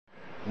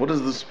what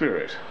is the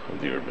spirit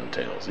of the urban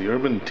tales? The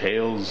urban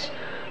tales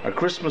are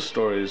Christmas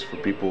stories for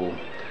people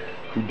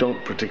who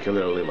don't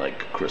particularly like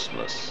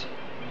Christmas.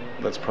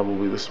 That's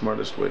probably the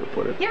smartest way to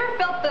put it. You ever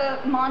felt the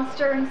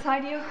monster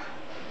inside you?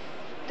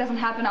 Doesn't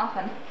happen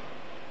often.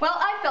 Well,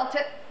 I felt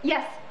it,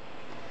 yes.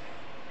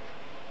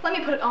 Let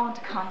me put it all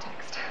into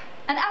context.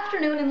 An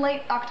afternoon in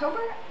late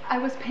October, I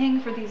was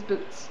paying for these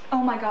boots.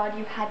 Oh my god,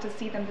 you had to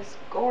see them. This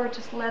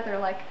gorgeous leather,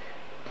 like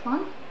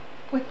plum,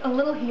 with a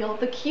little heel,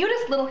 the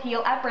cutest little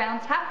heel at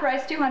Brown's, half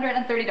price,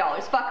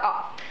 $230. Fuck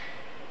off.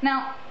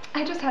 Now,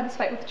 I just had this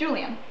fight with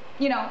Julian.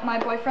 You know, my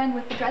boyfriend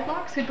with the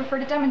dreadlocks who'd prefer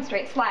to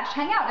demonstrate /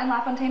 hang out in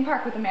LaFontaine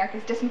Park with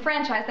America's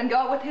disenfranchised than go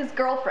out with his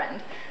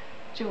girlfriend,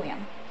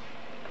 Julian.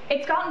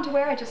 It's gotten to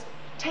where I just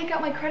take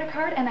out my credit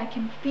card and I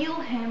can feel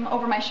him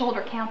over my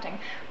shoulder counting.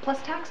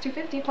 Plus tax,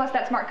 $250, plus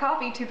that smart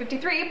coffee,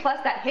 $253,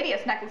 plus that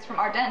hideous necklace from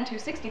Ardennes,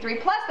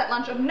 $263, plus that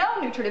lunch of no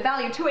nutritive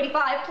value,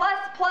 $285,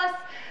 plus...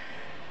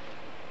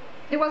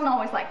 It wasn't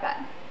always like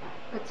that.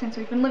 But since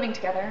we've been living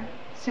together,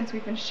 since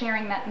we've been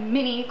sharing that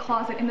mini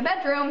closet in the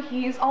bedroom,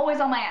 he's always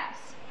on my ass.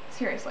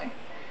 Seriously.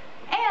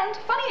 And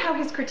funny how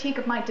his critique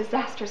of my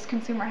disastrous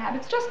consumer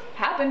habits just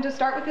happened to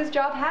start with his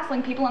job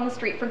hassling people on the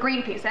street for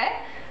Greenpeace, eh?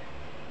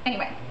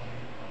 Anyway,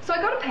 so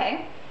I go to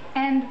pay,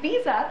 and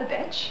Visa, the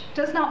bitch,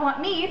 does not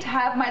want me to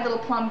have my little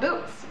plum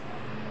boots.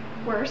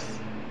 Worse,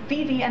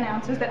 Vivi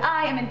announces that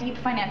I am in deep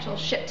financial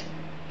shit.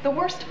 The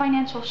worst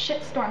financial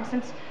shitstorm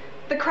since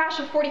the crash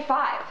of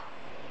 '45.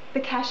 The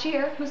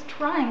cashier, who's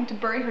trying to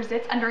bury her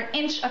zits under an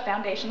inch of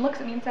foundation, looks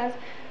at me and says,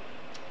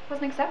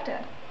 wasn't accepted.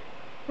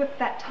 With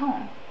that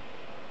tone.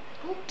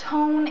 A little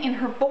tone in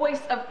her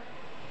voice of,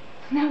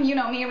 now you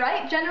know me,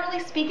 right? Generally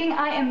speaking,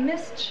 I am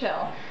Miss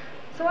Chill.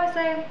 So I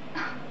say,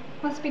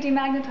 must be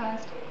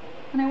demagnetized.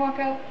 And I walk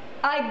out.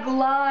 I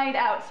glide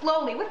out,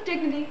 slowly, with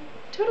dignity.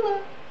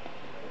 Toodaloo.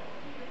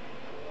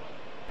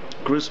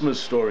 Christmas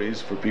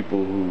stories for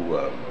people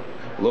who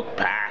look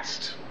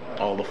past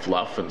all the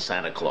fluff and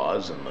Santa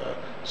Claus and the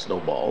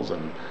snowballs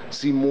and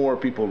see more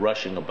people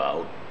rushing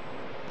about,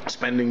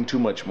 spending too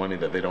much money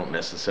that they don't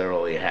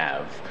necessarily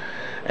have,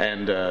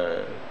 and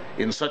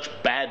in such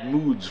bad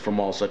moods from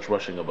all such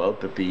rushing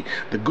about that the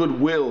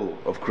goodwill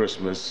of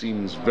Christmas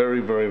seems very,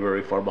 very,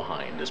 very far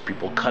behind as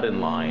people cut in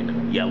line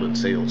and yell at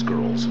sales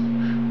girls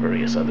and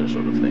various other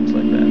sort of things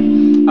like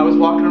that. I was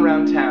walking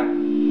around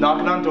town,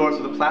 knocking on doors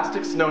with a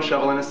plastic snow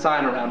shovel and a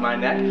sign around my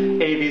neck,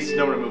 AV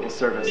snow removal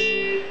service.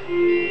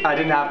 I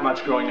didn't have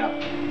much growing up.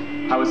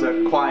 I was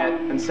a quiet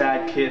and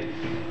sad kid.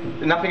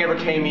 Nothing ever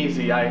came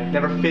easy. I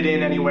never fit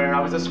in anywhere.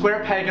 I was a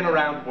square peg in a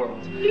round world.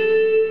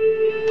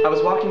 I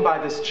was walking by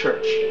this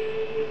church.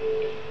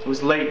 It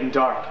was late and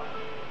dark.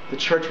 The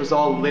church was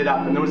all lit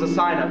up, and there was a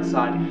sign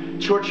outside,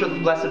 Church of the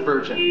Blessed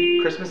Virgin,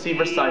 Christmas Eve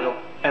recital,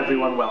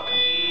 everyone welcome.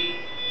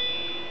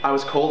 I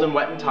was cold and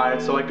wet and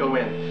tired, so I go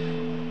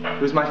in.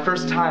 It was my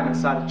first time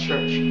inside a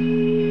church.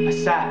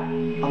 I sat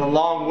on a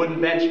long wooden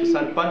bench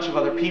beside a bunch of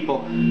other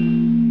people.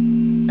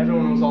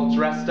 Everyone was all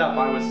dressed up.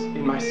 I was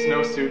in my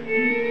snowsuit.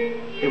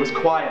 It was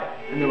quiet,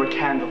 and there were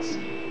candles.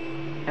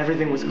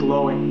 Everything was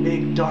glowing,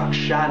 big dark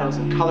shadows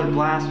and colored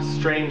glass with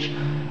strange,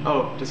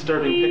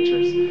 disturbing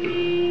pictures.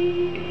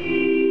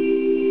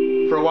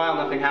 For a while,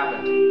 nothing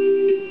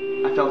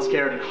happened. I felt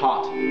scared and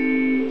hot.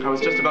 I was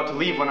just about to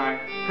leave when I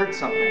heard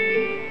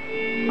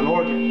something. An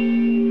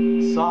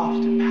organ,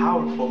 soft and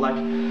powerful, like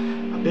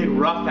a big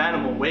rough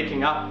animal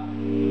waking up.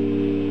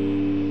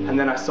 And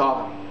then I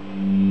saw them.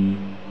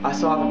 I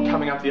saw them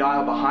coming up the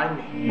aisle behind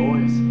me,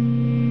 boys.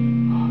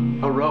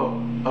 A row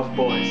of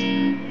boys.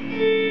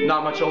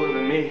 Not much older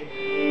than me.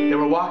 They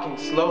were walking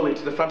slowly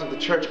to the front of the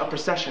church, a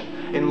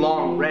procession, in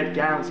long red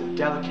gowns and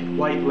delicate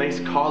white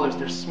lace collars,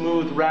 their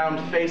smooth round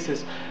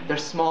faces, their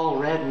small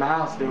red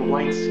mouths, their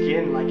white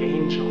skin like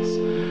angels.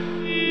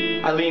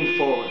 I leaned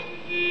forward.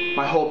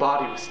 My whole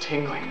body was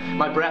tingling,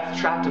 my breath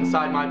trapped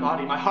inside my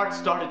body. My heart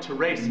started to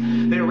race.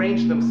 They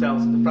arranged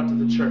themselves at the front of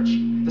the church.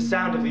 The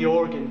sound of the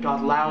organ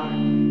got louder.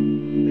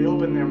 They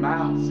opened their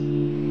mouths.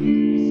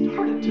 They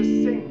started to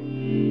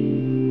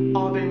sing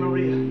Ave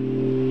Maria.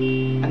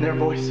 And their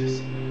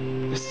voices,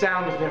 the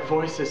sound of their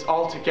voices,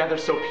 all together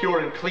so pure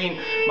and clean,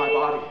 my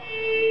body,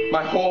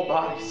 my whole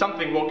body,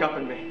 something woke up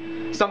in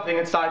me. Something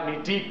inside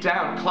me, deep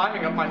down,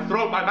 climbing up my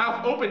throat. My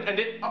mouth opened and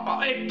it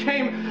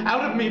came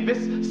out of me,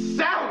 this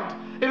sound.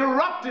 It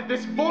erupted,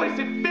 this voice,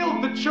 it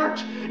filled the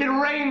church, it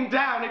rained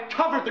down, it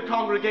covered the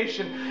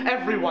congregation.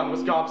 Everyone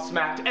was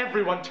gobsmacked,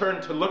 everyone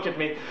turned to look at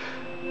me.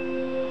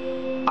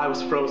 I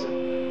was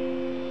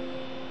frozen.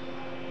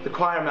 The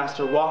choir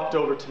master walked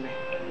over to me.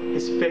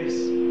 His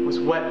face was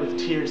wet with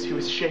tears, he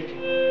was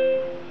shaking.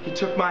 He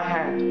took my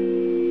hand,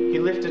 he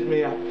lifted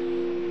me up.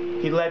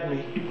 He led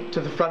me to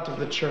the front of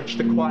the church,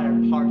 the choir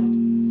parted.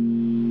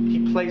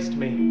 He placed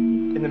me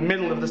in the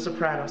middle of the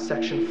soprano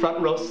section, front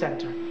row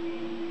center.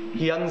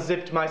 He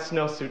unzipped my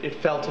snowsuit. It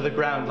fell to the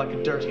ground like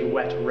a dirty,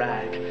 wet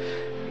rag.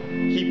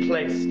 He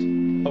placed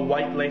a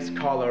white lace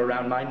collar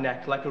around my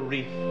neck like a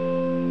wreath,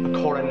 a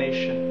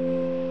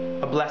coronation,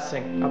 a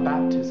blessing, a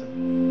baptism.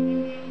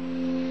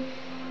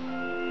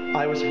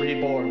 I was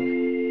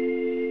reborn.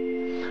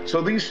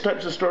 So these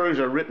types of stories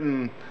are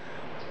written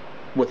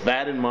with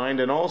that in mind,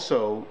 and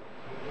also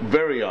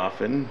very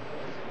often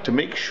to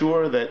make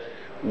sure that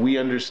we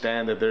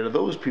understand that there are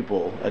those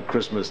people at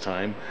Christmas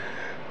time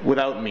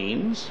without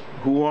means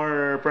who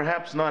are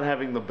perhaps not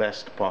having the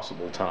best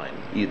possible time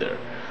either,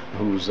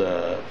 whose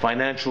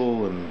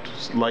financial and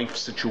life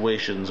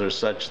situations are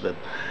such that,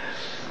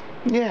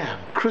 yeah,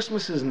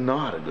 Christmas is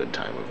not a good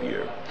time of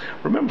year.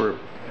 Remember,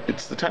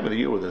 it's the time of the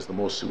year where there's the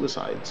most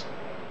suicides.